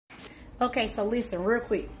Okay, so listen real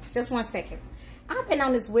quick. Just 1 second. I've been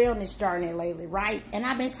on this wellness journey lately, right? And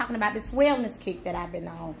I've been talking about this wellness kick that I've been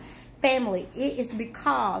on. Family, it is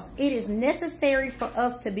because it is necessary for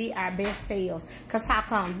us to be our best selves. Because how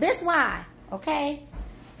come? This why, okay?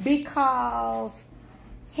 Because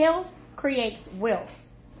health creates wealth.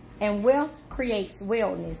 And wealth creates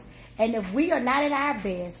wellness. And if we are not at our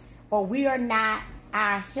best, or we are not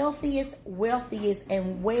our healthiest, wealthiest,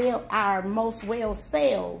 and our most well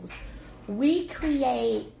selves, we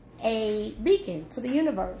create a beacon to the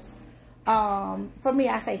universe. For me,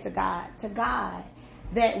 I say to God,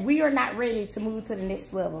 that we are not ready to move to the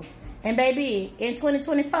next level. And baby, in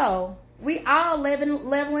 2024, we all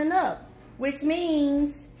leveling up, which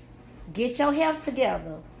means get your health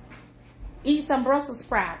together. Eat some Brussels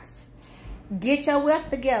sprouts. Get your wealth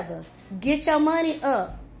together. Get your money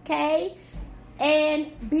up, okay?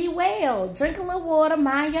 And be well. Drink a little water,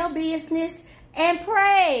 mind your business, and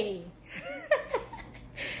pray.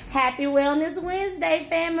 Happy Wellness Wednesday,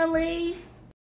 family.